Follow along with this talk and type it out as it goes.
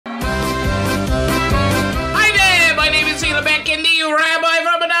Lebetkin, the Rabbi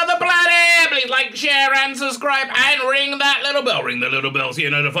from another planet. Please like, share, and subscribe, and ring that little bell. Ring the little bell so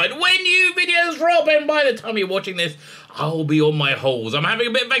you're notified when new videos drop. And by the time you're watching this, I'll be on my holes. I'm having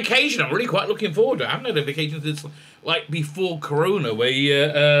a bit of vacation. I'm really quite looking forward to it. I haven't had a vacation since, like, before Corona, where,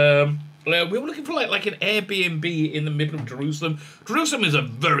 we were looking for like an Airbnb in the middle of Jerusalem. Jerusalem is a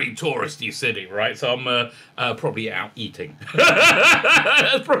very touristy city, right? So I'm probably out eating.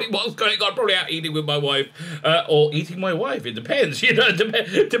 That's probably what's going on. Probably out eating with my wife, or eating my wife. It depends. You know,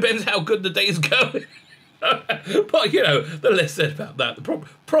 depends how good the day's going. But, you know, the less said about that,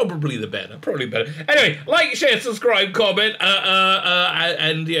 probably the better. Probably better. Anyway, like, share, subscribe, comment,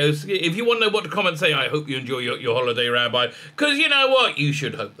 and, you know, if you want to know what to comment, say, I hope you enjoy your holiday, Rabbi, because you know what? You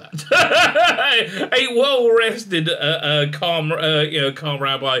should hope that. A well-rested, calm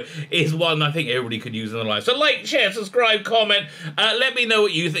Rabbi is one I think everybody could use in their life. So like, share, subscribe, comment, let me know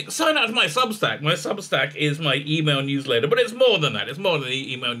what you think. Sign up to my Substack. My Substack is my email newsletter, but it's more than that. It's more than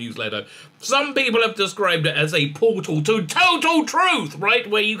the email newsletter. Some people have described it as a portal to total truth, right?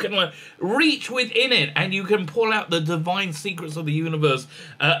 Where you can reach within it and you can pull out the divine secrets of the universe.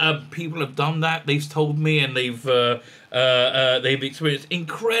 People have done that. They've told me, and they've experienced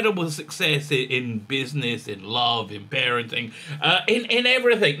incredible success in business, in love, in parenting, in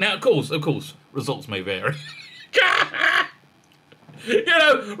everything. Now, of course, results may vary. You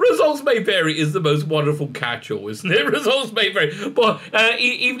know, results may vary is the most wonderful catch-all, isn't it? Results may vary. But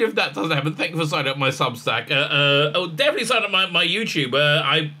even if that doesn't happen, thank you for signing up my Substack. Definitely sign up my YouTube.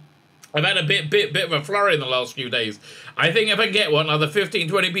 I've had a bit of a flurry in the last few days. I think if I get another 15,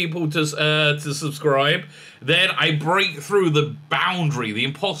 20 people to subscribe, then I break through the boundary, the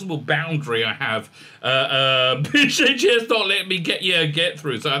impossible boundary I have. Just not letting me get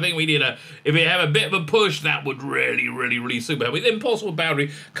through. So I think we need if we have a bit of a push, that would really super help. The impossible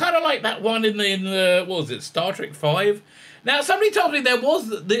boundary, kind of like that one in the what was it, Star Trek 5? Now, somebody told me there was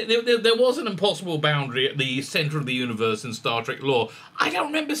an impossible boundary at the center of the universe in Star Trek lore. I don't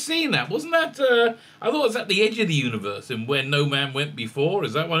remember seeing that. Wasn't that, I thought it was at the edge of the universe and where no man went before.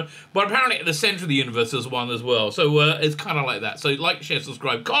 Is that one? But apparently at the center of the universe is one as well. So it's kind of like that. So like, share,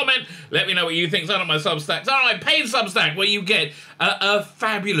 subscribe, comment. Let me know what you think. Sign up my Substack. Sign up my paid Substack where you get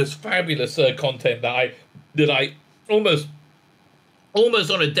fabulous content that I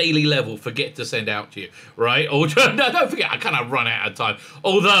almost on a daily level forget to send out to you, right? Or no, don't forget, I kind of run out of time.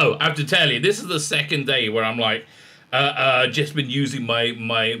 Although, I have to tell you, this is the second day where I'm like, just been using my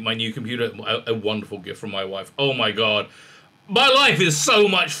new computer, a wonderful gift from my wife. Oh my God. My life is so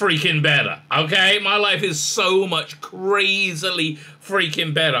much freaking better, okay? My life is so much crazily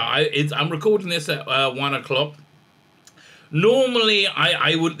freaking better. I'm recording this at 1 o'clock. Normally,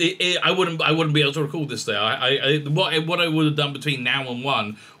 I wouldn't be able to record this day. What I would have done between now and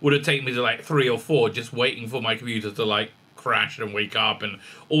 1 would have taken me to like 3 or 4, just waiting for my computer to like crash and wake up and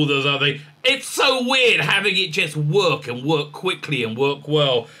all those other things. It's so weird having it just work quickly and work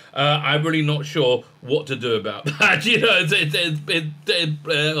well. I'm really not sure what to do about that. You know,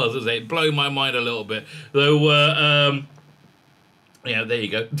 it blew my mind a little bit. Though. Yeah, there you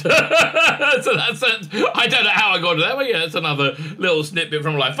go. So that's I don't know how I got to that, but yeah, that's another little snippet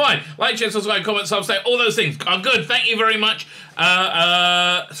from life. Fine. Like, share, subscribe, comment, Substack, all those things are good. Thank you very much.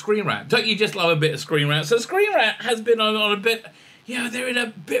 Screenrant. Don't you just love a bit of Screenrant? So Screenrant has been on a bit... Yeah, they're in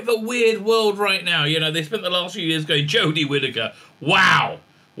a bit of a weird world right now. You know, they spent the last few years going, Jodie Whittaker. Wow.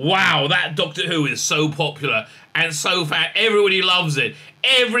 Wow, that Doctor Who is so popular and so fat. Everybody loves it.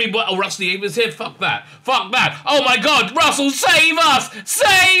 Everybody, oh, Russell even said, fuck that. Fuck that. Oh my God, Russell, save us!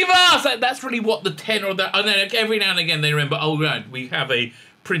 Save us! That's really what the tenor of that, and then every now and again they remember, oh right, we have a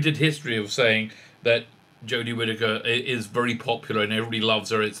printed history of saying that Jodie Whittaker is very popular and everybody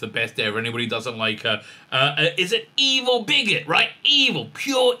loves her. It's the best ever. Anybody doesn't like her is an evil bigot, right? Evil,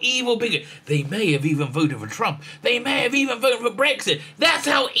 pure evil bigot. They may have even voted for Trump. They may have even voted for Brexit. That's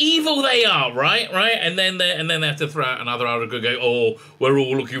how evil they are, right? And then they have to throw out another article going, oh, we're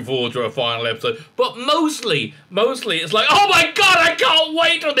all looking forward to a final episode. But mostly it's like, oh my God, I can't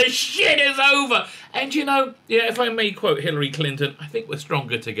wait till this shit is over. And you know, yeah, if I may quote Hillary Clinton, I think we're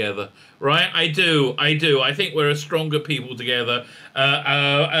stronger together, right? I do. I think we're a stronger people together.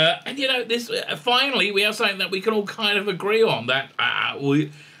 And you know, this finally we have something that we can all kind of agree on. That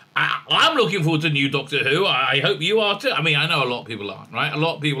I'm looking forward to new Doctor Who. I hope you are too. I mean, I know a lot of people aren't, right? A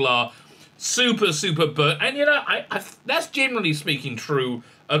lot of people are super burnt. And you know, that's generally speaking true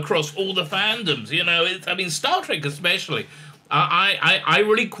across all the fandoms. You know, I mean, Star Trek especially. I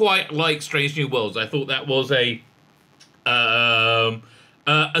really quite like Strange New Worlds. I thought that was a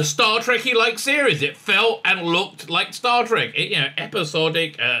a Star Trek-y like series. It felt and looked like Star Trek. It,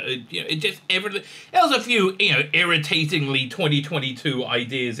 episodic. It just everything. There was a few, irritatingly 2022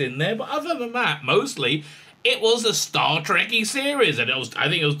 ideas in there, but other than that, mostly it was a Star Trek-y series, and I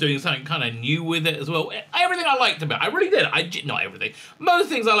think it was doing something kind of new with it as well. Everything I liked about it, I really did. Not everything. Most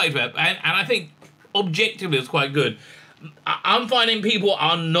things I liked about it, and I think objectively it's quite good. I'm finding people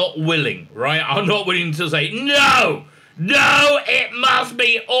are not willing, right? Are not willing to say, no, it must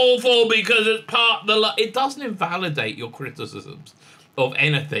be awful because it's part of the... It doesn't invalidate your criticisms of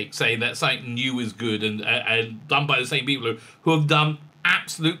anything, saying that something new is good and done by the same people who have done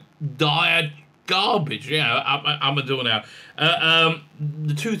absolute dire garbage. I'm a doer now.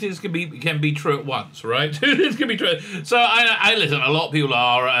 The two things can be true at once, right? Two things can be true. So I listen. A lot of people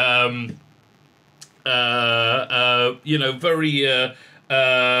are,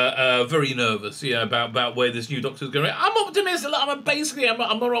 very nervous, about where this new Doctor is going. I'm optimistic. I'm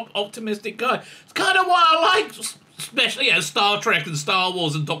an optimistic guy. It's kind of what I like. Especially Star Trek and Star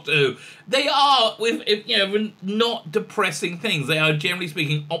Wars and Doctor Who, they are not depressing things. They are generally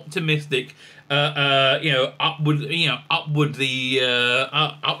speaking optimistic, upwardly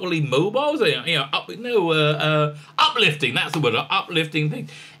mobile. Uplifting. That's the word. Uplifting things.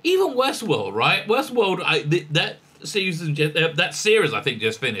 Even Westworld, right? Westworld, that season, that series, I think,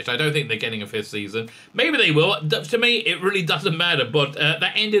 just finished. I don't think they're getting a 5th season. Maybe they will. To me, it really doesn't matter. But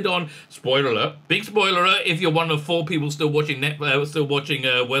that ended on, spoiler alert, big spoiler alert, if you're one of 4 people still watching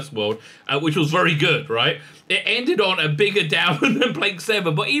Westworld, which was very good, right? It ended on a bigger down than Blake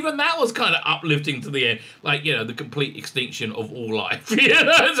 7, but even that was kind of uplifting to the end, like, the complete extinction of all life.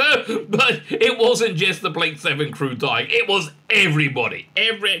 But it wasn't just the Blake 7 crew dying. It was everybody.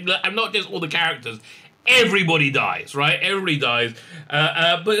 And not just all the characters. Everybody dies, right? Everybody dies.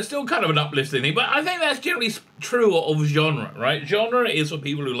 But it's still kind of an uplifting thing. But I think that's generally true of genre, right? Genre is for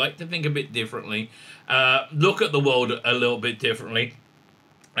people who like to think a bit differently, look at the world a little bit differently,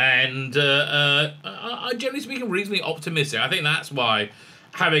 and generally speaking, reasonably optimistic. I think that's why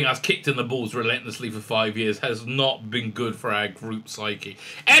having us kicked in the balls relentlessly for 5 years has not been good for our group psyche.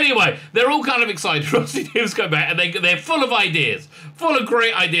 Anyway, they're all kind of excited Rusty News come back, and they're full of ideas, full of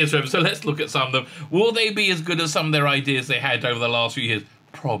great ideas for them. So let's look at some of them. Will they be as good as some of their ideas they had over the last few years?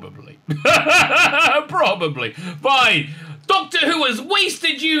 Probably. Probably. Fine. Doctor Who has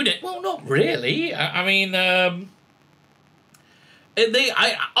wasted unit. Well, not really. I mean...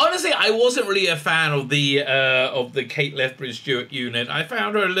 honestly, I wasn't really a fan of the Kate Lethbridge-Stewart unit. I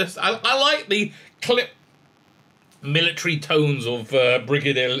found her I like the clip military tones of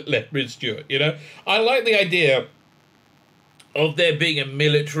Brigadier Lethbridge-Stewart. I like the idea of there being a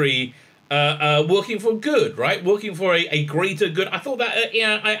military working for good, right? Working for a greater good. I thought that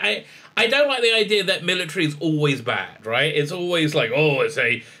I don't like the idea that military is always bad, right? It's always like, it's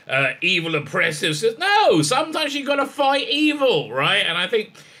a evil, oppressive system. No, sometimes you got to fight evil, right? And I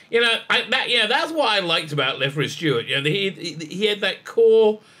think, that's what I liked about Lethbridge-Stewart. He had that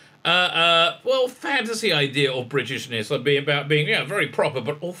core, fantasy idea of Britishness, of being very proper,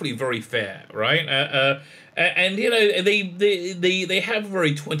 but awfully very fair, right? And they have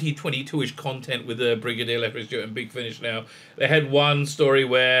very 2022-ish content with Brigadier Lethbridge-Stewart and Big Finish now. They had one story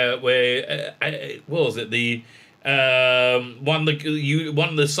where what was it, one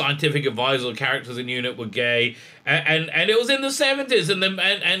of the scientific advisor characters in unit were gay, and it was in the 70s, and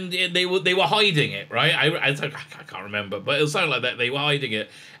they were hiding it, right? I can't remember, but it was something like that. They were hiding it.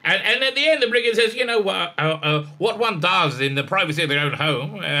 And at the end, the brigade says, what one does in the privacy of their own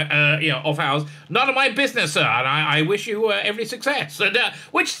home, off hours, none of my business, sir, and I wish you every success. And,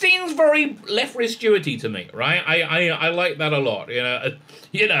 which seems very Lethbridge-Stewart-y to me, right? I like that a lot.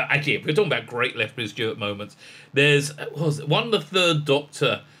 Actually, if we're talking about great Lethbridge-Stewart moments, there's one of the Third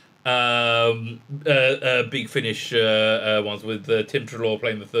Doctor Big Finish ones with Tim Treloar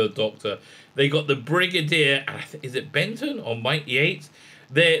playing the Third Doctor. They got the Brigadier, is it Benton or Mike Yates?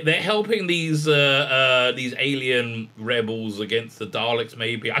 They're helping these alien rebels against the Daleks,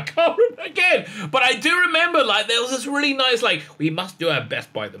 maybe. I can't remember again, but I do remember, there was this really nice, we must do our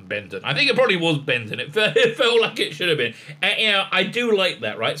best by them, Benton. I think it probably was Benton. It felt like it should have been. I do like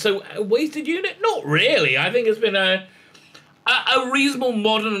that, right? So, wasted unit? Not really. I think it's been a reasonable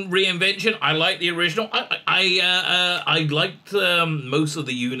modern reinvention. I like the original. I liked most of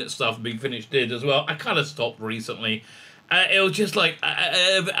the unit stuff Big Finish did as well. I kind of stopped recently. It was just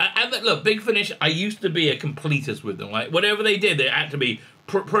look, Big Finish, I used to be a completist with them. Whatever they did, it had to be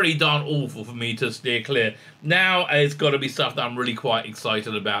pretty darn awful for me to steer clear. Now, it's got to be stuff that I'm really quite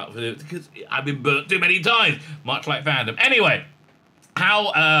excited about, because I've been burnt too many times, much like fandom. Anyway,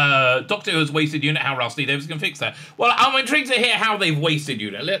 how Doctor Who's wasted unit, how Rusty Davis can fix that. Well, I'm intrigued to hear how they've wasted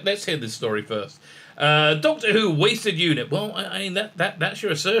unit. Let's hear this story first. Doctor Who wasted unit. Well, I mean that's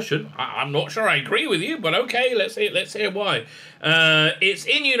your assertion. I'm not sure I agree with you, but okay, let's hear why. It's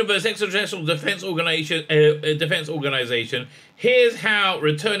in-universe extraterrestrial defense organization. Here's how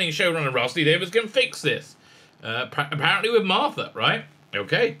returning showrunner Rusty Davis can fix this. Apparently with Martha, right?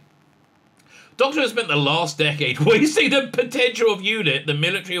 Okay. Doctor has spent the last decade wasting the potential of UNIT, the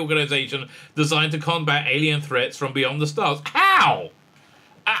military organization designed to combat alien threats from beyond the stars. How?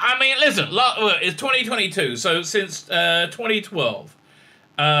 I mean, listen, it's 2022, so since 2012,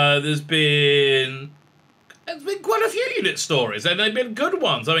 there's been quite a few UNIT stories, and they've been good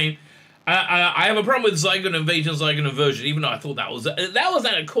ones. I mean, I have a problem with Zygon Invasion, Zygon Inversion, even though I thought that was at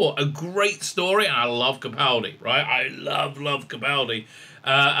its core a great story, and I love Capaldi, right? I love Capaldi.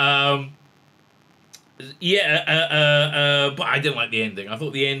 But I didn't like the ending. I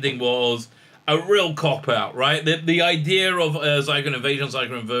thought the ending was a real cop-out, right? The idea of Zygon Invasion,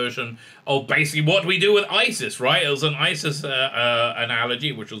 Zygon Inversion, of basically what we do with ISIS, right? It was an ISIS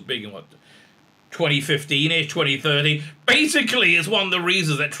analogy, which was big in, 2015-ish, 2030. Basically, it's one of the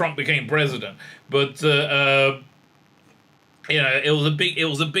reasons that Trump became president. But, it was a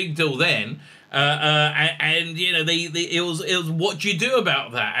big deal then. It was what you do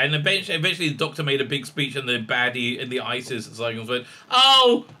about that, and eventually the Doctor made a big speech, and the baddie in the ISIS Zygons went,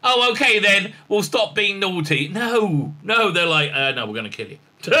 oh, okay then, we'll stop being naughty. No, they're like, no, we're gonna kill you.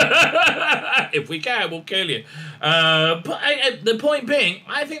 If we can, we'll kill you. But the point being,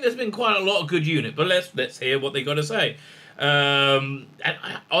 I think there's been quite a lot of good unit, but let's hear what they got to say. And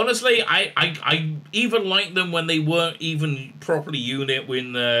honestly, I even liked them when they weren't even properly unit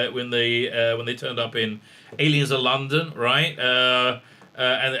when they turned up in Aliens of London, right?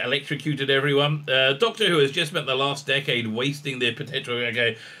 And electrocuted everyone. Doctor Who has just spent the last decade wasting their potential.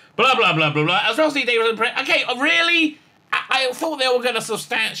 Okay, blah blah blah blah blah. As Rusty Davis, okay, really? I thought they were going to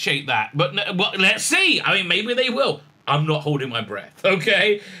substantiate that, but let's see. I mean, maybe they will. I'm not holding my breath,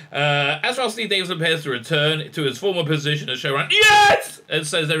 okay? As Rusty Davis prepares to return to his former position as showrunner, yes! As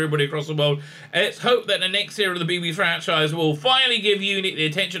says everybody across the world, it's hoped that the next series of the BBC franchise will finally give UNIT the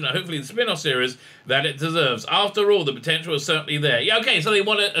attention and hopefully the spin-off series that it deserves. After all, the potential is certainly there. Yeah, okay, so they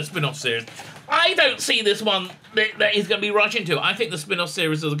want a spin-off series. I don't see this one that he's going to be rushing to. I think the spin-off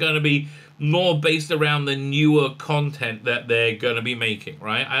series is going to be more based around the newer content that they're going to be making,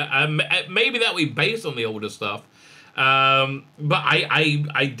 right? Maybe that will be based on the older stuff. But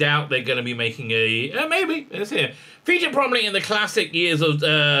I doubt they're going to be making a... maybe, it's here. Featured prominently in the classic years of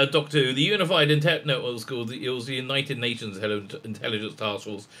Doctor Who, the Unified Intelligence called it was the United Nations Intelligence Task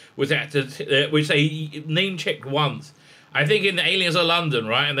Force, which they name-checked once. I think in the Aliens of London,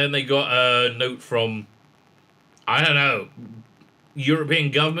 right? And then they got a note from, I don't know,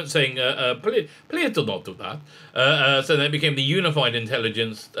 European government saying, please do not do that. So they became the Unified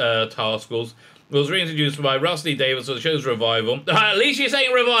Intelligence Task Force. It was reintroduced by Rusty Davis for the show's revival. At least you're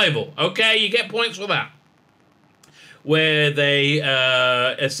saying revival, okay? You get points for that. Where they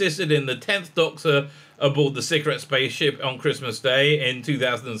assisted in the 10th Doctor aboard the Secret spaceship on Christmas Day in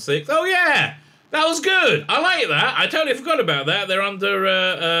 2006. Oh, yeah! That was good! I like that. I totally forgot about that. They're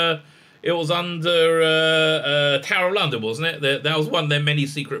under... it was under Tower of London, wasn't it? That was one of their many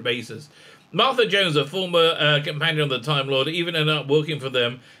secret bases. Martha Jones, a former companion of the Time Lord, even ended up working for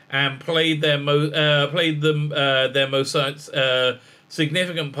them and played their most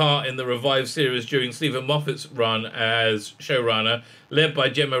significant part in the revived series during Stephen Moffat's run as showrunner, led by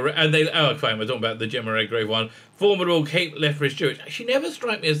Gemma. And they fine, we're talking about the Gemma Redgrave one. Formidable Kate Lethbridge Stewart. She never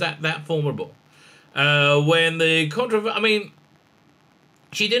struck me as that formidable. When the controversy, I mean,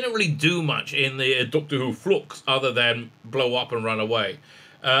 she didn't really do much in the Doctor Who flux other than blow up and run away.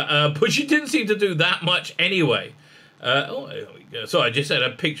 But she didn't seem to do that much anyway. There we go. So I just had a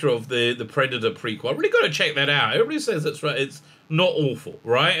picture of the Predator prequel. I really got to check that out. Everybody says it's not awful,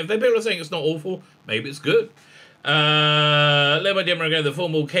 right? If people are saying it's not awful, maybe it's good. Led by Gemma Redgrave, the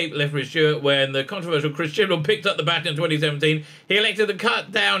former Kate Lethbridge Stewart, when the controversial Chris Chibnall picked up the baton in 2017, he elected to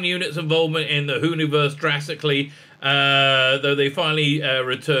cut down UNIT's involvement in the Whoniverse drastically, though they finally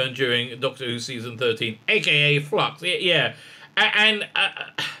returned during Doctor Who Season 13, a.k.a. Flux. Yeah. And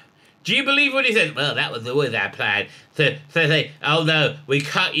do you believe what he said? Well, that was always our plan. To say, oh no, we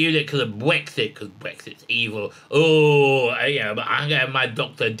cut UNIT because of Brexit, because Brexit's evil. Oh, yeah, but I'm going to have my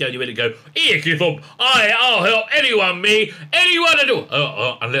doctor tell you where to go. Here, Kithop, I'll help anyone at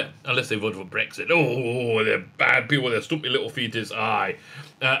all. Unless they vote for Brexit. Oh, they're bad people, they're stupid little fetus. I'm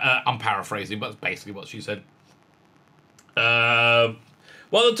paraphrasing, but that's basically what she said.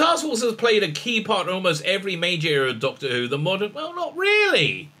 While the task force has played a key part in almost every major era of Doctor Who, the modern... Well, not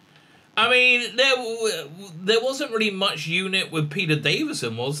really. I mean, there wasn't really much unit with Peter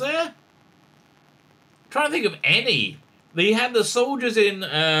Davison, was there? I'm trying to think of any. They had the soldiers in...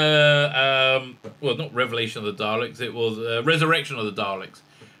 well, not Revelation of the Daleks. It was Resurrection of the Daleks.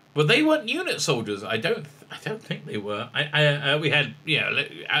 But they weren't unit soldiers. I don't think they were. We had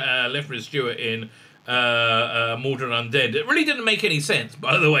Lefford Stewart in Mordred Undead. It really didn't make any sense.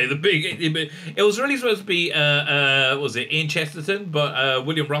 By the way, it was really supposed to be was it Ian Chesterton, but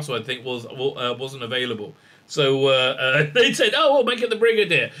William Russell I think wasn't available. So they said, "Oh, we'll make it the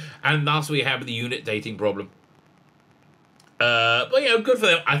Brigadier," and thus we have the unit dating problem. But good for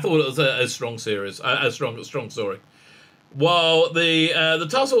them. I thought it was a strong series, a strong story. While the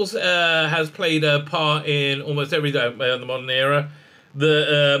task force has played a part in almost every day in the modern era,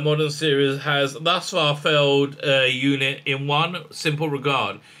 the modern series has thus far failed a unit in one simple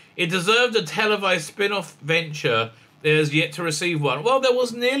regard. It deserved a televised spin-off venture. It has yet to receive one. Well, there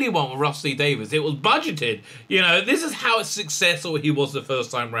was nearly one with Rusty Davies. It was budgeted. This is how successful he was the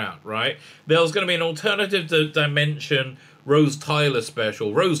first time round, right? There was going to be an alternative dimension Rose Tyler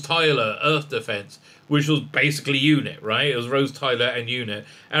special. Rose Tyler, Earth Defense, which was basically Unit, right? It was Rose Tyler and Unit.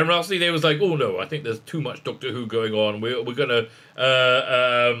 And Rusty Davies was like, oh no, I think there's too much Doctor Who going on. We're going to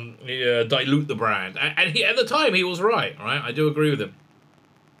dilute the brand. And at the time, he was right? I do agree with him.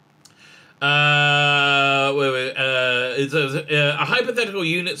 A hypothetical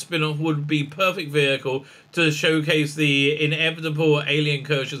unit spin-off would be perfect vehicle to showcase the inevitable alien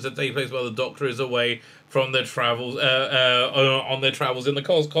incursions that take place while the Doctor is away from their travels on their travels in the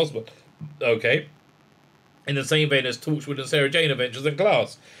cosmos. Okay. In the same vein as Torchwood and Sarah Jane Adventures in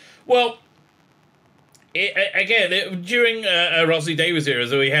Class. Well, during Rusty Davies era,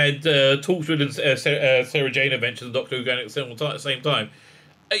 so we had Torchwood and Sarah Jane Adventures and Doctor Who going at the same time.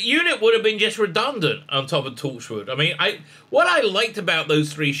 Unit would have been just redundant on top of Torchwood. I mean, what I liked about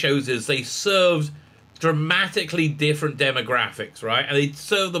those three shows is they served dramatically different demographics, right? And they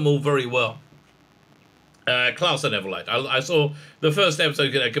served them all very well. Class I never liked. I saw the first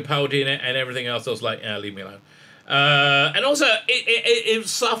episode, Capaldi in it, and everything else. I was like, leave me alone. And also, it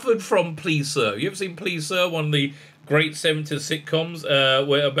suffered from Please Sir. You ever seen Please Sir? One of the great 70s sitcoms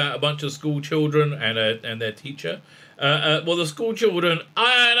where about a bunch of school children and their teacher. Well, the school children,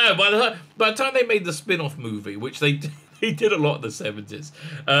 I don't know, by the time they made the spin-off movie, which they did a lot in the 70s,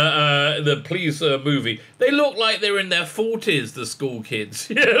 the Please movie, they looked like they were in their 40s, the school kids.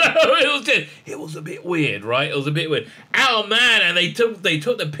 It was a bit weird, right? It was a bit weird. Oh, man, and they took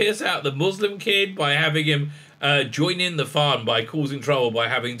the piss out of the Muslim kid by having him join in the fun, by causing trouble, by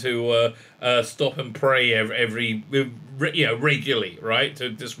having to stop and pray regularly, right, to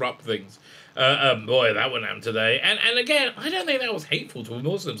disrupt things. Boy, that wouldn't happen today. And again, I don't think that was hateful to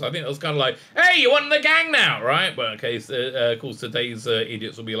Muslims. I think that was kind of like, hey, you want in the gang now, right? But okay, of course, today's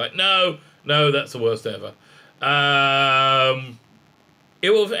idiots will be like, no, that's the worst ever.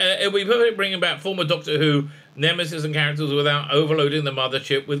 It'll be perfect bringing back former Doctor Who nemesis and characters without overloading the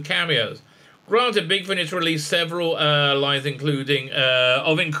mothership with cameos. Granted, Big Finish released several lines, including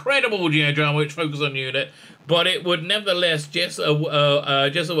of incredible drama which focus on Unit, but it would nevertheless just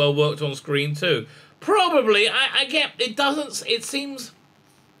as well worked on screen too. Probably, I get it doesn't. It seems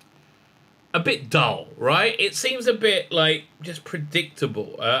a bit dull, right? It seems a bit like just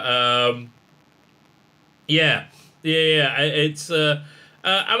predictable. Yeah. It's.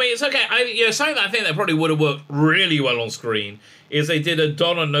 I mean, it's okay. Something that I think that probably would have worked really well on screen is they did a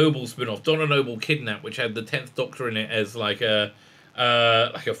Donna Noble spin-off, Donna Noble Kidnap, which had the 10th Doctor in it as like a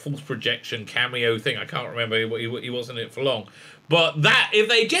false projection cameo thing. I can't remember. He wasn't in it for long. But that, if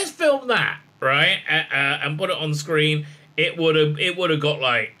they just filmed that, right, and put it on screen, it would have got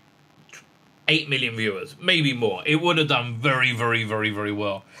like 8 million viewers, maybe more. It would have done very, very, very, very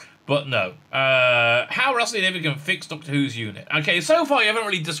well. But no. How Rusty Davies can fix Doctor Who's Unit. Okay, so far you haven't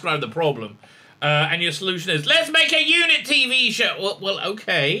really described the problem. And your solution is, let's make a Unit TV show. Well,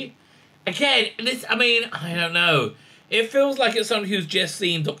 okay. Again, I don't know. It feels like it's someone who's just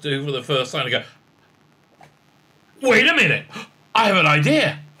seen Doctor Who for the first time and go, wait a minute, I have an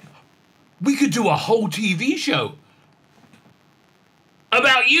idea. We could do a whole TV show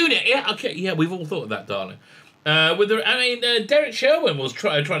about Unit. Yeah, okay, yeah, we've all thought of that, darling. Derek Sherwin was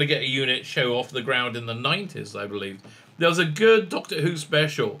trying to get a Unit show off the ground in the 90s, I believe. There was a good Doctor Who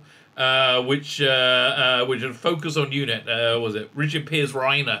special, which would focus on Unit. Was it Richard Piers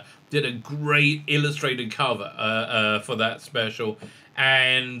Reiner did a great illustrated cover for that special,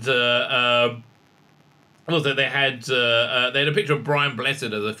 and was that they had a picture of Brian Blessed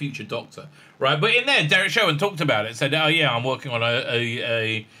as a future Doctor, right? But in there, Derek Chauvin talked about it, said, "Oh yeah, I'm working on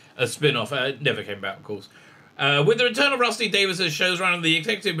a spin-off." It never came baut, of course. With the return of Rusty Davies as showrunner, the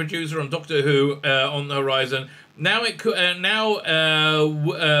executive producer on Doctor Who on the horizon, now would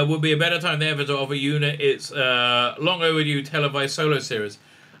be a better time than ever to offer UNIT its long overdue televised solo series.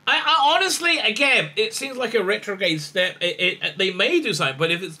 I honestly, again, it seems like a retrograde step. They may do something, but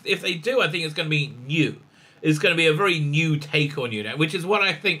if they do, I think it's going to be new. It's going to be a very new take on UNIT, which is what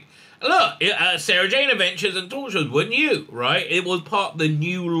I think. Look, Sarah Jane Adventures and Talk Shows were new, right? It was part of the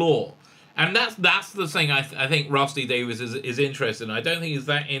new law. And that's the thing I think Rusty Davies is interested in. I don't think he's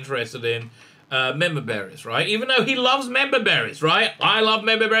that interested in member berries, right? Even though he loves member berries, right? I love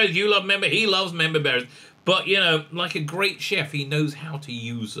member berries, you love member, he loves member berries. But, you know, like a great chef, he knows how to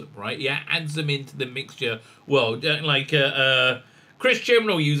use them, right? Yeah, adds them into the mixture. Well, like Chris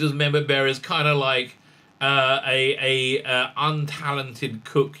Chibnall uses member berries kind of like a untalented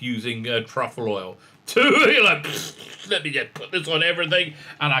cook using truffle oil. You're like, let me just put this on everything,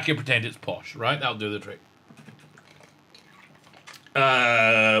 and I can pretend it's posh, right? That'll do the trick. What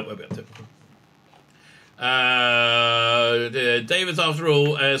are we up to? Davies, after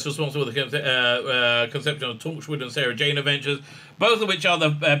all, is responsible for the conception of Torchwood and Sarah Jane Adventures, both of which are the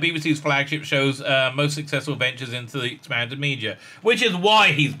BBC's flagship shows, most successful ventures into the expanded media, which is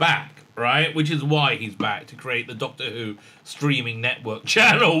why he's back. Right, which is why he's back to create the Doctor Who streaming network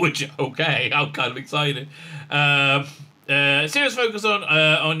channel. Which, okay, I'm kind of excited. Serious focus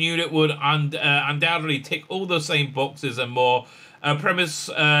on UNIT would undoubtedly tick all the same boxes and more. Premise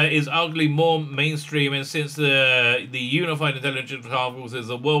is arguably more mainstream, and since the Unified Intelligence Task Force is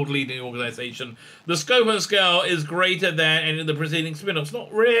a world-leading organisation, the scope and scale is greater than any of the preceding spin-offs. Not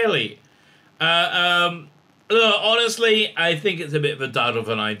really. Look, honestly, I think it's a bit of a dud of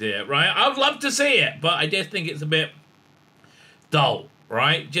an idea, right? I'd love to see it, but I just think it's a bit dull,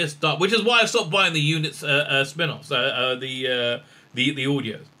 right? Just dull, which is why I stopped buying the units spin-offs, the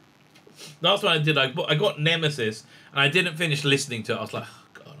audios. That's what I did. I got Nemesis, and I didn't finish listening to it. I was like, oh,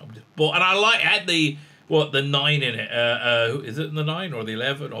 God, I'm just bored. And I had the 9 in it. Is it the 9 or the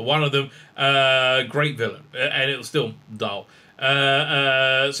 11 or one of them? Great villain, and it was still dull.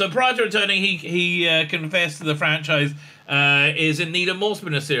 So prior to returning, he confessed to the franchise is in need of more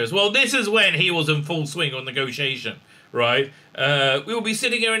spin-off series. Well, this is when he was in full swing on negotiation, right? We will be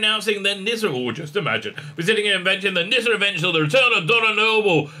sitting here announcing the Nissa, or just imagine, we're sitting here inventing the Nissa Adventure, the return of Donna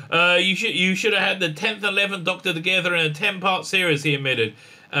Noble. You should have had the 10th and 11th Doctor together in a 10-part series, he admitted.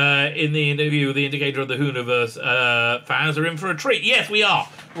 In the interview with the Indicator of the Whoniverse, fans are in for a treat. Yes, we are,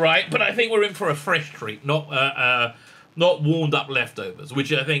 right? But I think we're in for a fresh treat, not warmed up leftovers,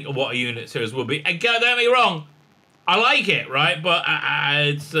 which I think what a unit series will be. And don't get me wrong, I like it, right? But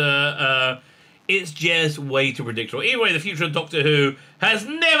it's just way too predictable. Either way, the future of Doctor Who has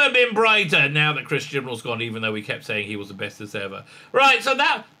never been brighter now that Chris Chibnall's gone, even though we kept saying he was the bestest ever. Right, so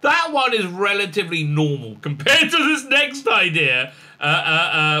that one is relatively normal compared to this next idea,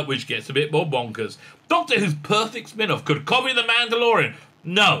 which gets a bit more bonkers. Doctor Who's perfect spin-off could copy The Mandalorian.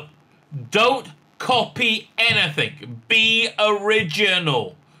 No, don't copy anything. Be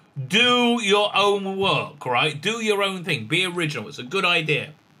original. Do your own work, right? Do your own thing. Be original. It's a good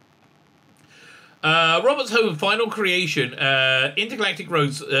idea. Robert's home final creation, Intergalactic Rogue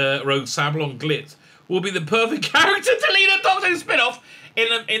Sabalom Glitz, will be the perfect character to lead a Doctor Who spin-off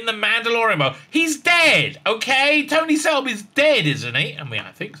in the Mandalorian mode. He's dead, okay? Tony Selby's dead, isn't he? I mean,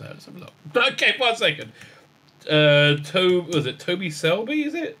 I think so. Let's have a look. Okay, 1 second. Was it Toby Selby,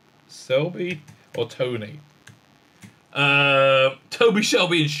 is it? Selby? Or Tony? Toby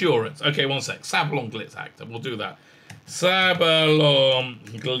Shelby Insurance. Okay, 1 sec. Sabalom Glitz actor. We'll do that. Sabalom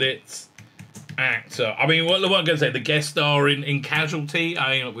Glitz actor. I mean, what am I going to say? The guest star in Casualty,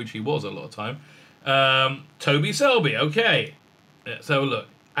 which he was a lot of time. Toby Selby. Okay. Let's have a look.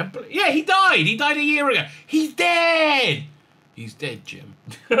 Yeah, he died. He died a year ago. He's dead. He's dead, Jim.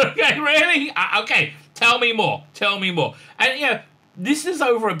 Okay, really? Okay. Tell me more. Tell me more. And yeah. This is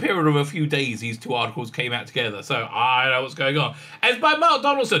over a period of a few days, these two articles came out together, so I know what's going on. And it's by Mark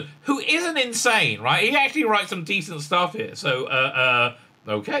Donaldson, who isn't insane, right? He actually writes some decent stuff here, so,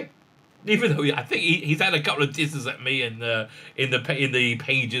 okay. Even though I think he's had a couple of disses at me in the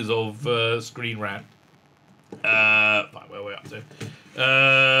pages of Screenrant. Fine, where are we up to?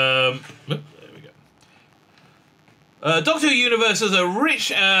 There we go. Doctor Who Universe is a rich,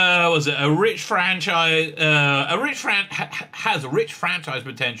 franchise. Has rich franchise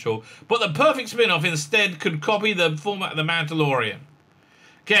potential, but the perfect spin-off instead could copy the format of The Mandalorian.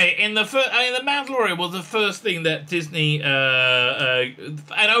 Okay, The Mandalorian was the first thing that Disney,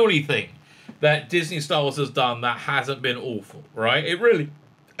 and only thing that Disney Star Wars has done that hasn't been awful, right? It really,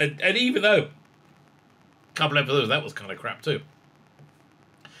 and even though a couple episodes that was kind of crap too.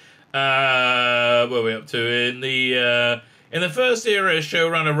 Where are we up to in the first era?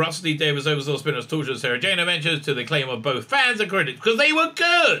 Showrunner Russell D. Davis oversaw Spin-off's Torture Sarah Jane Adventures to the acclaim of both fans and critics because they were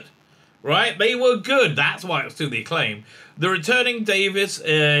good, right? They were good. That's why it was to the acclaim. The returning Davis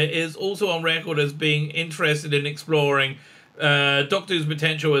is also on record as being interested in exploring Doctor Who's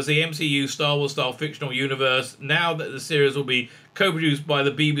potential as the MCU Star Wars style fictional universe. Now that the series will be co-produced by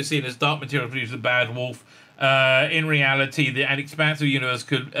the BBC and its Dark Materials producer Bad Wolf, in reality, an expansive universe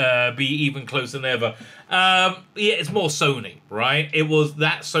could be even closer than ever. Yeah, it's more Sony, right? It was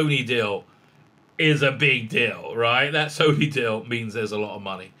that Sony deal is a big deal, right? That Sony deal means there's a lot of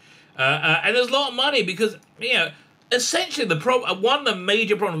money, and there's a lot of money because essentially one of the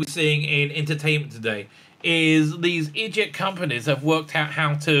major problems we're seeing in entertainment today is these idiot companies have worked out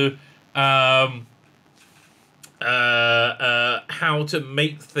how to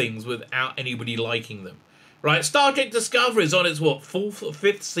make things without anybody liking them. Right, Star Trek Discovery is on its, fourth or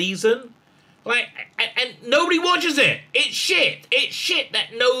fifth season? Like, and nobody watches it. It's shit. It's shit that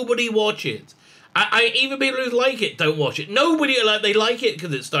nobody watches. Even people who like it don't watch it. Nobody, they like it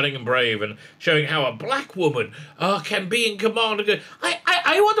because it's stunning and brave and showing how a black woman can be in command.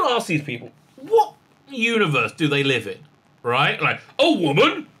 I want to ask these people, what universe do they live in? Right? Like, a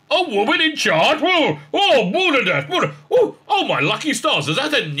woman in charge? Oh, my lucky stars. Is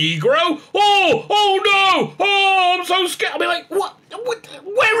that a Negro? Oh, no. Oh, I'm so scared. I mean, like, what?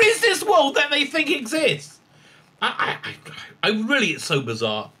 Where is this world that they think exists? I really, it's so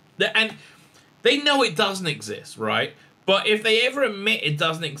bizarre. And they know it doesn't exist, right? But if they ever admit it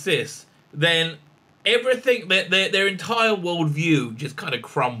doesn't exist, then everything, their entire worldview just kind of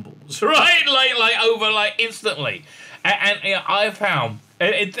crumbles, right? Like instantly. And I've found...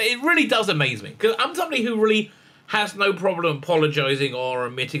 It really does amaze me because I'm somebody who really has no problem apologizing or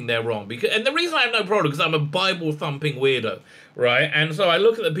admitting they're wrong. And the reason I have no problem because I'm a Bible thumping weirdo, right? And so I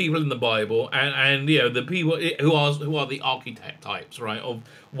look at the people in the Bible and the people who are the architect types, right? Of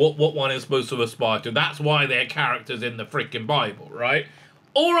what one is supposed to aspire to. That's why they're characters in the freaking Bible, right?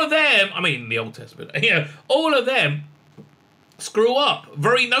 All of them, I mean the Old Testament, all of them screw up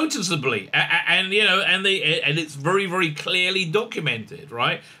very noticeably, and it's very, very clearly documented,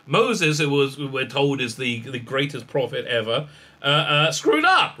 right? Moses, we're told is the greatest prophet ever, screwed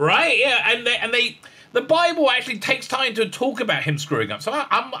up, right? Yeah, and the Bible actually takes time to talk about him screwing up. So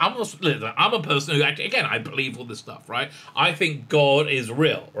I'm a person who actually, again, I believe all this stuff, right? I think God is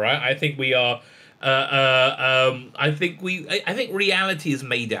real, right? I think we are. I think reality is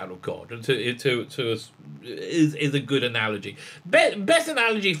made out of God, and to us is a good analogy. Best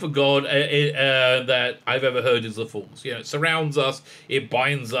analogy for God that I've ever heard is the Force. It surrounds us, it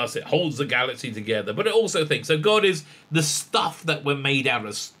binds us, it holds the galaxy together. But it also thinks so. God is the stuff that we're made out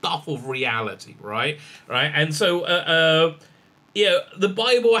of, stuff of reality, right? And so. The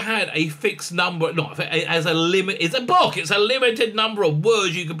Bible had a fixed number, as a limit. It's a book. It's a limited number of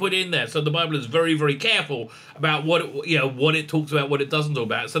words you can put in there. So the Bible is very, very careful about what it talks about, what it doesn't talk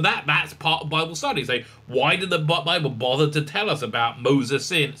about. So that's part of Bible study. So why did the Bible bother to tell us about Moses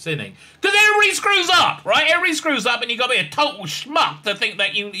sinning? Because everybody screws up, right? Everybody screws up, and you got to be a total schmuck to think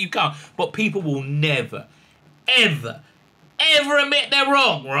that you can't. But people will never, ever admit they're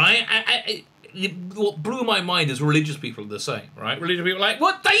wrong, right? What blew my mind is religious people are the same, right? Religious people are like,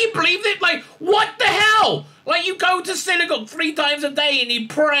 what, don't you believe it? Like, what the hell? Like, you go to synagogue 3 times a day and you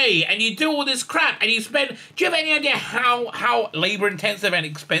pray and you do all this crap and you spend... Do you have any idea how labor-intensive and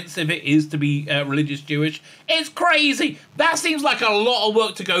expensive it is to be religious Jewish? It's crazy. That seems like a lot of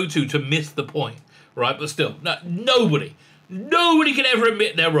work to go to miss the point, right? But still, nobody can ever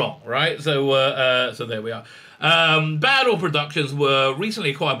admit they're wrong, right? So there we are. Battle Productions were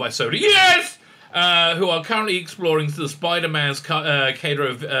recently acquired by Sony. Yes! Who are currently exploring the Spider-Man's cadre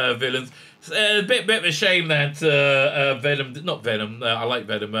of villains. It's a bit of a shame that not Venom, I like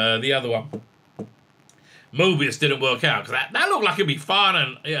Venom, the other one, Mobius, didn't work out, because that looked like it'd be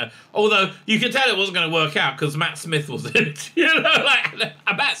fun, and although you could tell it wasn't going to work out because Matt Smith was in it.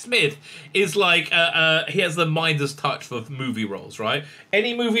 Matt Smith is like he has the Midas touch for movie roles, right?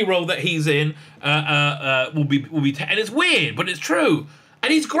 Any movie role that he's in will be and it's weird, but it's true.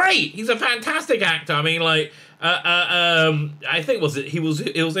 And he's great. He's a fantastic actor. I mean, like, I think it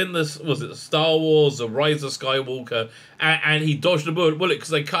was in this, was it Star Wars, The Rise of Skywalker, and he dodged a bullet because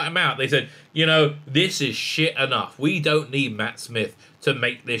they cut him out. They said, this is shit enough. We don't need Matt Smith to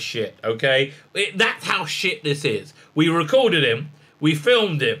make this shit, okay? That's how shit this is. We recorded him, we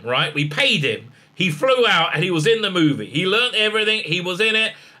filmed him, right? We paid him. He flew out and he was in the movie. He learned everything. He was in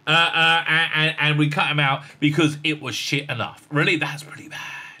it. and we cut him out because it was shit enough. Really, that's pretty bad.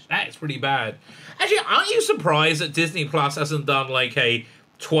 That is pretty bad. Actually, aren't you surprised that Disney Plus hasn't done like a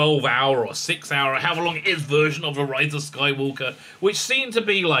 12-hour or 6-hour, however long it is, version of The Rise of Skywalker, which seemed to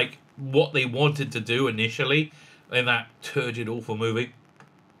be like what they wanted to do initially in that turgid, awful movie.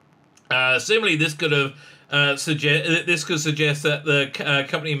 Similarly, this could have suggest that the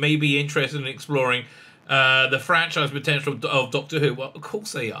company may be interested in exploring the franchise potential of Doctor Who. Well, of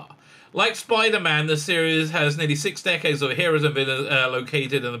course they are. Like Spider-Man, the series has nearly 6 decades of heroes and villains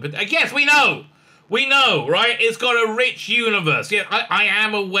located in the... Yes, we know! We know, right? It's got a rich universe. Yeah, I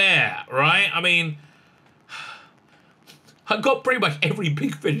am aware, right? I mean, I've got pretty much every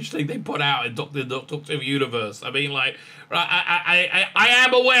Big Finish thing they put out in Doctor Who universe. I mean, like, I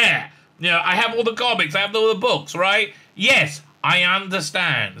am aware. You know, I have all the comics, I have all the books, right? Yes, I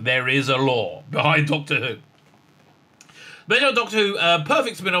understand there is a lore behind Doctor Who. But Doctor Who,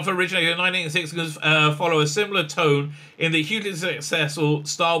 perfect spin-off, originated in 1960s, follow a similar tone in the hugely successful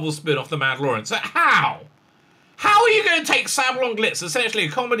Star Wars spin-off, The Mandalorian. So how? How are you going to take Sabalom Glitz, essentially a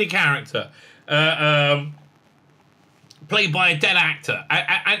comedy character, played by a dead actor?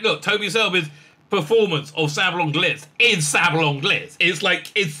 And look, Toby Selby's performance of Sabalom Glitz is Sabalom Glitz. It's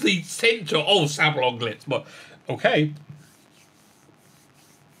like, it's the center of Sabalom Glitz. But, okay.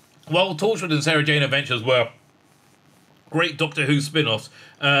 Well, Torchwood and Sarah Jane Adventures were great Doctor Who spin-offs.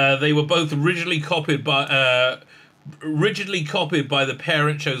 They were both rigidly copied by the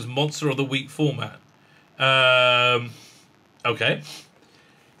parent show's Monster of the Week format. Okay.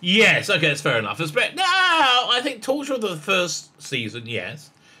 Yes, okay, that's fair enough. No, I think Torchwood the first season, yes.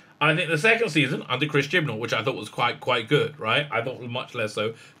 I think the second season, under Chris Chibnall, which I thought was quite good, right? I thought much less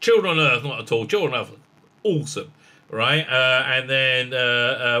so. Children on Earth, not at all. Children on Earth, awesome, right? And then,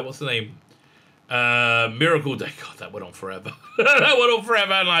 what's the name? Miracle Day. God, that went on forever. That went on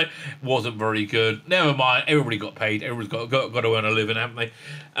forever, and like wasn't very good. Never mind. Everybody got paid. Everybody's got to earn a living, haven't they?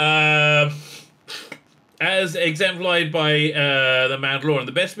 As exemplified by The Mandalorian,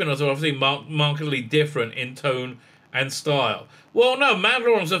 the best spin-offs are obviously markedly different in tone and style. Well, no,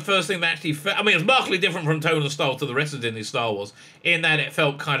 Mandalorian was the first thing that actually I mean, it's markedly different from tone and style to the rest of Disney Star Wars, in that it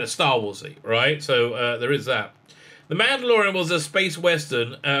felt kind of Star Wars-y, right? So there is that. The Mandalorian was a space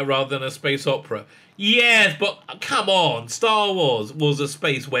western rather than a space opera. Yes, but come on, Star Wars was a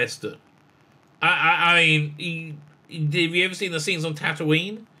space western. I mean, have you ever seen the scenes on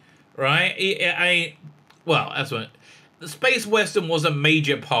Tatooine? Right? Well, that's what... The space western was a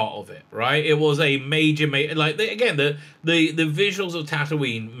major part of it, right? It was a major like, again, the visuals of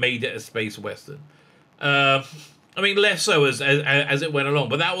Tatooine made it a space western. I mean, less so as it went along,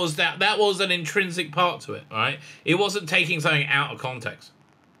 but that was an intrinsic part to it, right? It wasn't taking something out of context.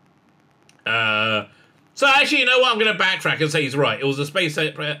 So actually, you know what? I'm going to backtrack and say he's right. It was a space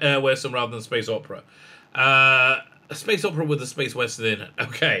western rather than a space opera. A space opera with a space western in it.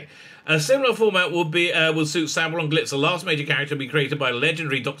 Okay. A similar format would suit Sabalom Glitz, the last major character to be created by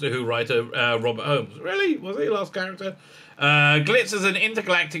legendary Doctor Who writer Robert Holmes. Really? Was he the last character? Glitz is an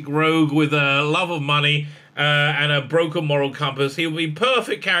intergalactic rogue with a love of money and a broken moral compass. He will be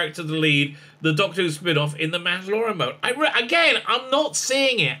perfect character to lead the Doctor Who spin-off in the Mandalorian mode. Again, I'm not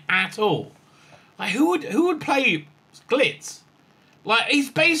seeing it at all. Like, who would play Glitz? Like,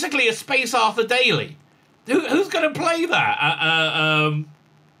 he's basically a Space Arthur Daly. Who's going to play that?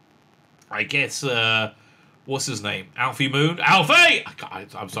 I guess, what's his name? Alfie Moon? Alfie!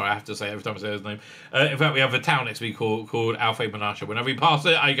 I'm sorry, I have to say every time I say his name. In fact, we have a town next week called Alfie Menashe. Whenever we pass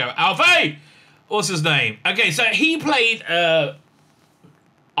it, I go, Alfie! What's his name? Okay, so he played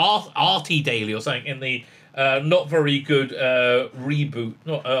Artie Daly or something in the not very good reboot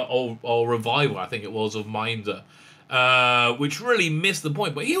or revival, I think it was, of Minder, which really missed the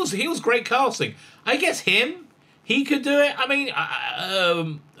point. But he was great casting. I guess he could do it. I mean,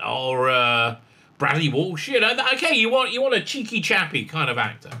 or Bradley Walsh. You know, okay, you want a cheeky chappy kind of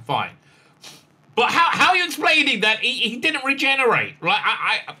actor, fine. But how are you explaining that he didn't regenerate? Right?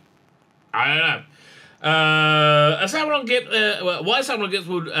 I don't know. Why Sabalom Glitz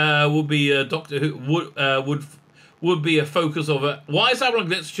would be a Doctor Who would be a focus of a... Why Sabalom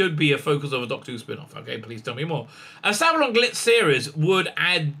Glitz should be a focus of a Doctor Who spin-off. Okay, please tell me more. A Sabalom Glitz series would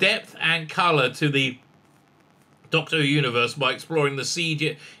add depth and colour to the Doctor Who universe by exploring its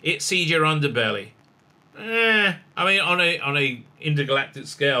seedier underbelly. I mean, on a intergalactic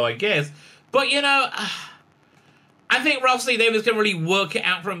scale, I guess. But, you know... I think Ralph C. Davis can really work it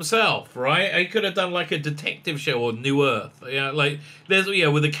out for himself, right? He could have done like a detective show on New Earth, you know, like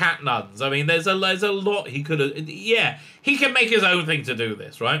with the cat nuns. I mean, there's a lot he could have. Yeah, he can make his own thing to do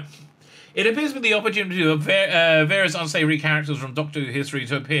this, right? It appears with the opportunity of various unsavory characters from Doctor Who history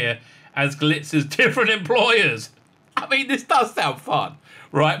to appear as Glitz's different employers. I mean, this does sound fun,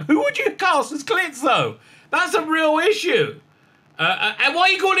 right? Who would you cast as Glitz, though? That's a real issue. And why are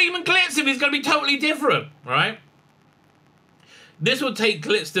you calling him Glitz if he's going to be totally different, right? This would take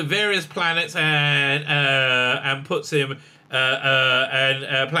Glitz to various planets and puts him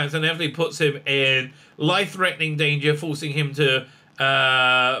planets and inevitably puts him in life-threatening danger, forcing him to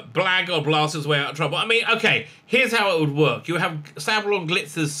blag or blast his way out of trouble. I mean, okay, here's how it would work. You have Sabalom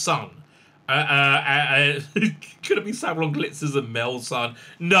Glitz's son. Could it be Sabalom Glitz's and Mel's son?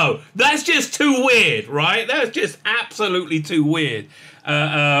 No, that's just too weird, right? That's just absolutely too weird.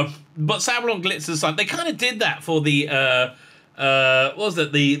 But Sabalom Glitz's son, they kind of did that for the what was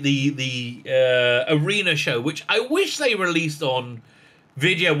it, the arena show, which I wish they released on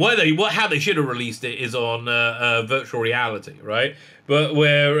video. How they should have released it is on virtual reality, right? But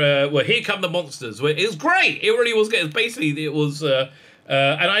where Here Come the Monsters, where it was great. It really was good. Basically, it was.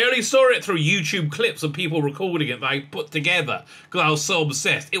 And I only saw it through YouTube clips of people recording it that I put together because I was so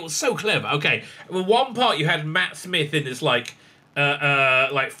obsessed. It was so clever. Okay, well, one part you had Matt Smith in this like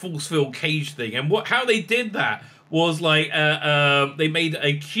force field cage thing, and how they did that was like they made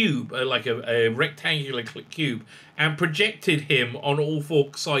a cube, like a rectangular cube, and projected him on all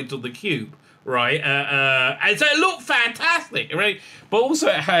four sides of the cube. Right, and so it looked fantastic, right? But also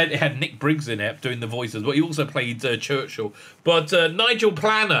it had Nick Briggs in it doing the voices, but he also played Churchill. But Nigel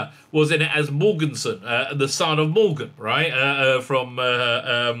Planner was in it as Morganson, the son of Morgan, right? From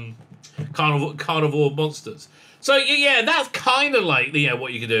Carnival of Monsters. So yeah, that's kind of like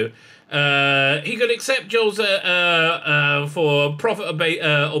what you could do. He could accept Joel's for profit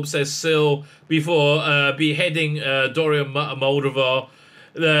obsessed Syl before beheading Dorian Moldovar.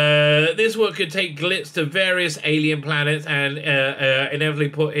 This work could take Glitz to various alien planets and inevitably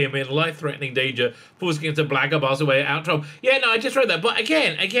put him in life-threatening danger, forcing him to blag up his way out of trouble. Yeah, no, I just read that. But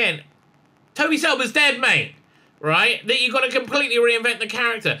again, Toby Selber's dead, mate. Right? That you've got to completely reinvent the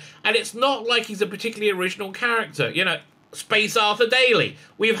character. And it's not like he's a particularly original character. You know, Space Arthur Daly.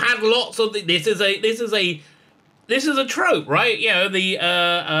 We've had lots of this is a trope, right? You know, the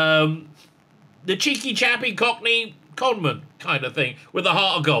cheeky chappy Cockney conman kind of thing with the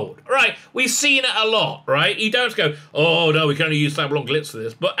heart of gold, right? We've seen it a lot, right? You don't go, oh no, we can only use Sabalom Glitz for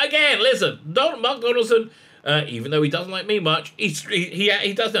this. But again, listen, Mark Donaldson, even though he doesn't like me much,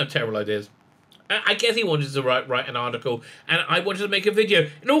 he does have terrible ideas. I guess he wanted to write an article, and I wanted to make a video.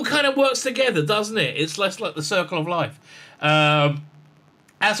 It all kind of works together, doesn't it? It's less like the circle of life.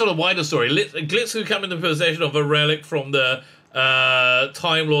 As for the wider story, Glitz could come into possession of a relic from the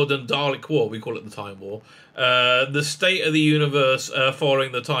Time Lord and Dalek War. We call it the Time War. The state of the universe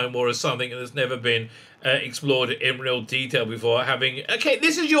following the Time War is something that's never been explored in real detail before. Okay,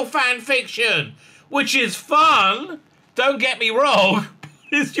 this is your fan fiction, which is fun. Don't get me wrong.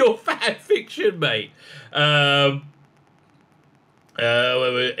 It's your fan fiction, mate. It's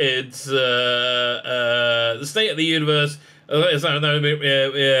the state of the universe has never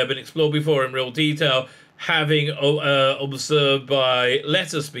been explored before in real detail, having observed by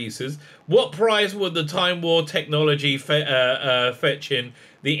lesser species. What price would the Time War technology fetch in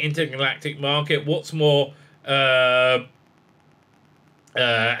the intergalactic market? What's more, how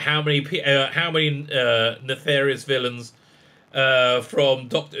many nefarious villains from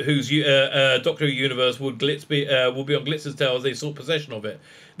Doctor Who universe will be on Glitz's tail as they sought possession of it?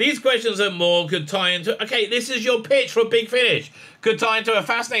 These questions and more could tie into... Okay, this is your pitch for Big Finish. Could tie into a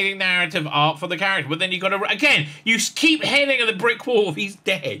fascinating narrative arc for the character. But then you got to... Again, you keep hitting at the brick wall. He's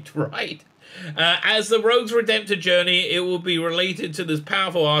dead, right? As the Rogue's redemptive journey, it will be related to this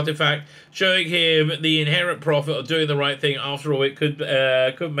powerful artifact, showing him the inherent profit of doing the right thing. After all, it could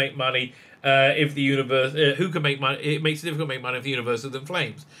make money if the universe... who can make money? It makes it difficult to make money if the universe is in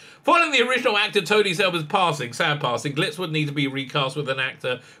flames. Following the original actor Tony Selber's sad passing, Glitz would need to be recast with an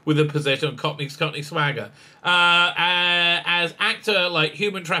actor with a possession of Cockney swagger. As actor like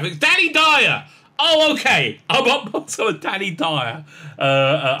Human Traffic's Danny Dyer. Oh, okay. I'm up to Danny Dyer.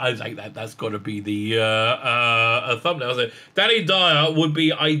 I think that's got to be the thumbnail. So Danny Dyer would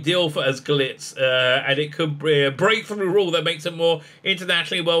be ideal for as Glitz, and it could break from the rule that makes him more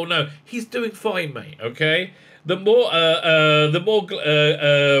internationally well known. He's doing fine, mate. Okay. For more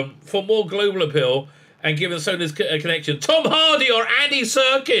global appeal and given Sony's connection, Tom Hardy or Andy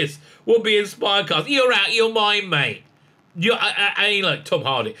Serkis will be inspired cast. You're out your mind, mate. I ain't like Tom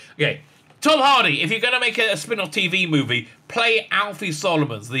Hardy. Okay. Tom Hardy, if you're going to make a spin-off TV movie, play Alfie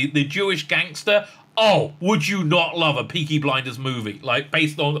Solomons, the Jewish gangster. Oh, would you not love a Peaky Blinders movie, like,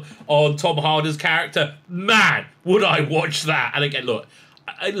 based on Tom Hardy's character? Man, would I watch that. And again, look,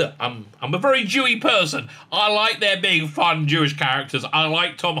 look, I'm a very Jewy person. I like there being fun Jewish characters. I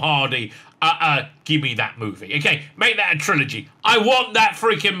like Tom Hardy. Give me that movie. Okay, make that a trilogy. I want that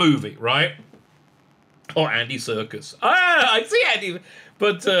freaking movie, right? Or Andy Serkis. I see Andy,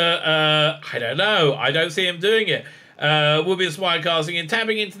 but I don't know. I don't see him doing it. Would be a smart casting and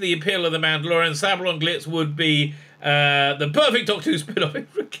tapping into the appeal of the Mandalorian. Sabalom Glitz would be the perfect Doctor Who spin-off.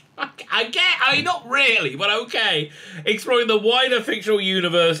 I mean, not really, but okay. Exploring the wider fictional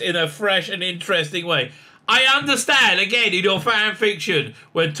universe in a fresh and interesting way. I understand, again, in your fan fiction,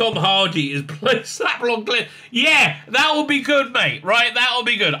 when Tom Hardy is playing Sabalom Glitz. Yeah, that will be good, mate, right? That will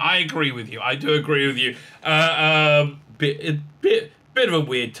be good. I agree with you. I do agree with you. Bit of a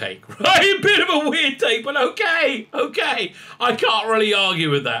weird take, right? A bit of a weird take, but okay. I can't really argue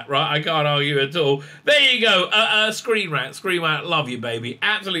with that, right? I can't argue at all. There you go. Screenrant, love you, baby.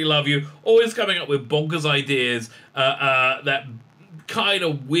 Absolutely love you. Always coming up with bonkers ideas that kind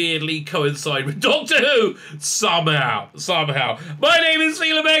of weirdly coincide with Doctor Who somehow. My name is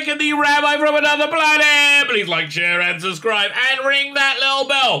Tzvi Lebetkin, the Rabbi from another planet. Please like, share, and subscribe, and ring that little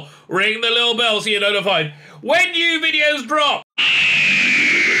bell. Ring the little bell so you're notified when new videos drop.